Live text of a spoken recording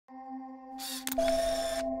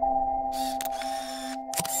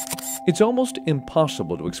It's almost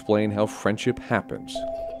impossible to explain how friendship happens.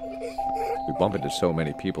 We bump into so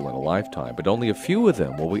many people in a lifetime, but only a few of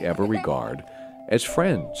them will we ever regard as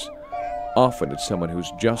friends. Often it's someone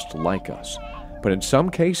who's just like us, but in some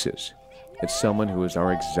cases, it's someone who is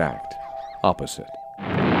our exact opposite.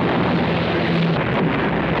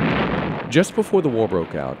 Just before the war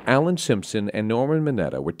broke out, Alan Simpson and Norman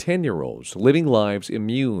Mineta were 10-year-olds living lives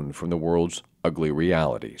immune from the world's ugly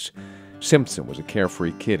realities. Simpson was a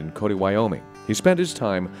carefree kid in Cody, Wyoming. He spent his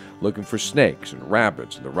time looking for snakes and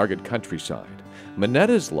rabbits in the rugged countryside.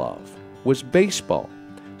 Mineta's love was baseball.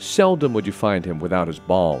 Seldom would you find him without his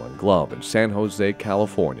ball and glove in San Jose,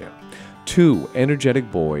 California. Two energetic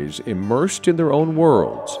boys immersed in their own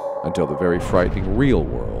worlds until the very frightening real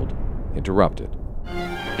world interrupted.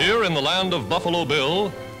 Here in the land of Buffalo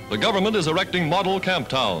Bill, the government is erecting model camp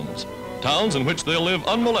towns, towns in which they'll live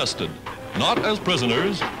unmolested, not as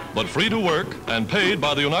prisoners, but free to work and paid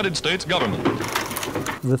by the United States government.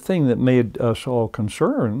 The thing that made us all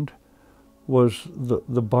concerned was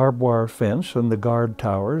the barbed wire fence and the guard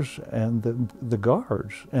towers and the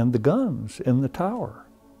guards and the guns in the tower,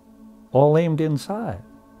 all aimed inside.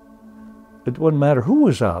 It wouldn't matter who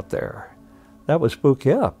was out there. That would spook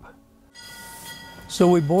you up. So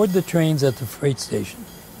we board the trains at the freight station.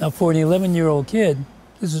 Now for an 11-year-old kid,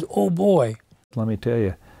 this is, oh boy. Let me tell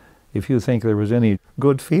you, if you think there was any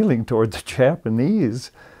good feeling toward the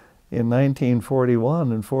Japanese in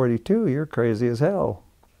 1941 and 42, you're crazy as hell.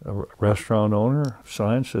 A restaurant owner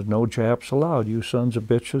sign said, "No Japs allowed, you sons of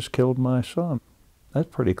bitches killed my son." That's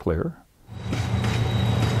pretty clear.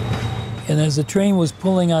 And as the train was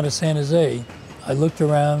pulling out of San Jose, I looked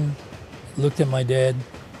around, looked at my dad,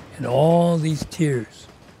 and all these tears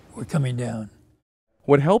were coming down.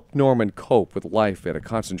 What helped Norman cope with life at a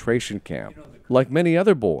concentration camp, like many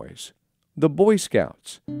other boys, the Boy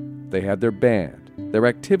Scouts. They had their band, their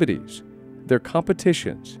activities, their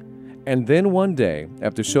competitions, and then one day,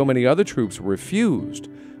 after so many other troops were refused,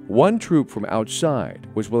 one troop from outside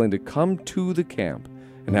was willing to come to the camp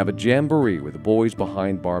and have a jamboree with the boys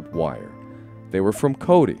behind barbed wire. They were from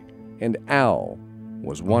Cody, and Al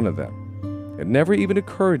was one of them. It never even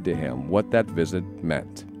occurred to him what that visit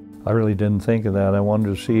meant. I really didn't think of that. I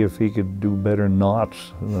wanted to see if he could do better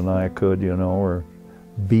knots than I could, you know, or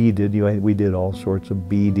beaded. We did all sorts of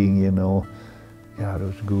beading, you know. God, it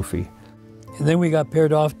was goofy. And then we got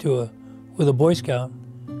paired off with a Boy Scout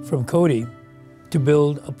from Cody to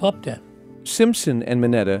build a pup tent. Simpson and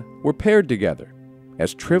Mineta were paired together.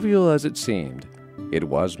 As trivial as it seemed, it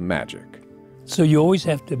was magic. So you always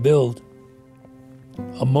have to build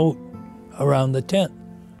a moat around the tent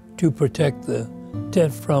to protect the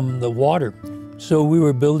tent from the water. So we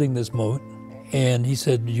were building this moat, and he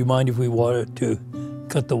said, "Do you mind if we wanted to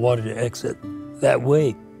cut the water to exit that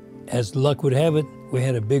way?" As luck would have it, we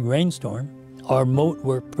had a big rainstorm. Our moat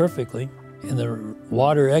worked perfectly, and the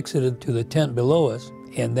water exited to the tent below us,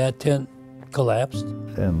 and that tent collapsed.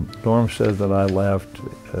 And Norm said that I laughed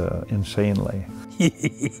insanely.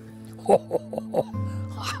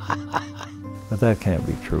 But that can't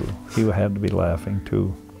be true. He had to be laughing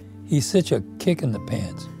too. He's such a kick in the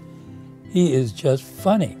pants. He is just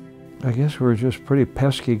funny. I guess we're just pretty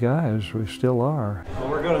pesky guys. We still are. Well,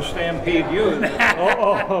 we're going to stampede you.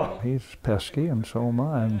 He's pesky, and so am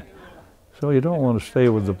I. And so you don't want to stay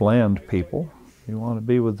with the bland people. You want to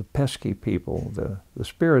be with the pesky people, the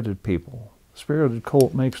spirited people. The spirited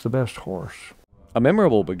colt makes the best horse. A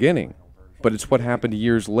memorable beginning, but it's what happened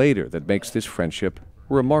years later that makes this friendship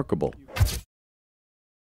remarkable.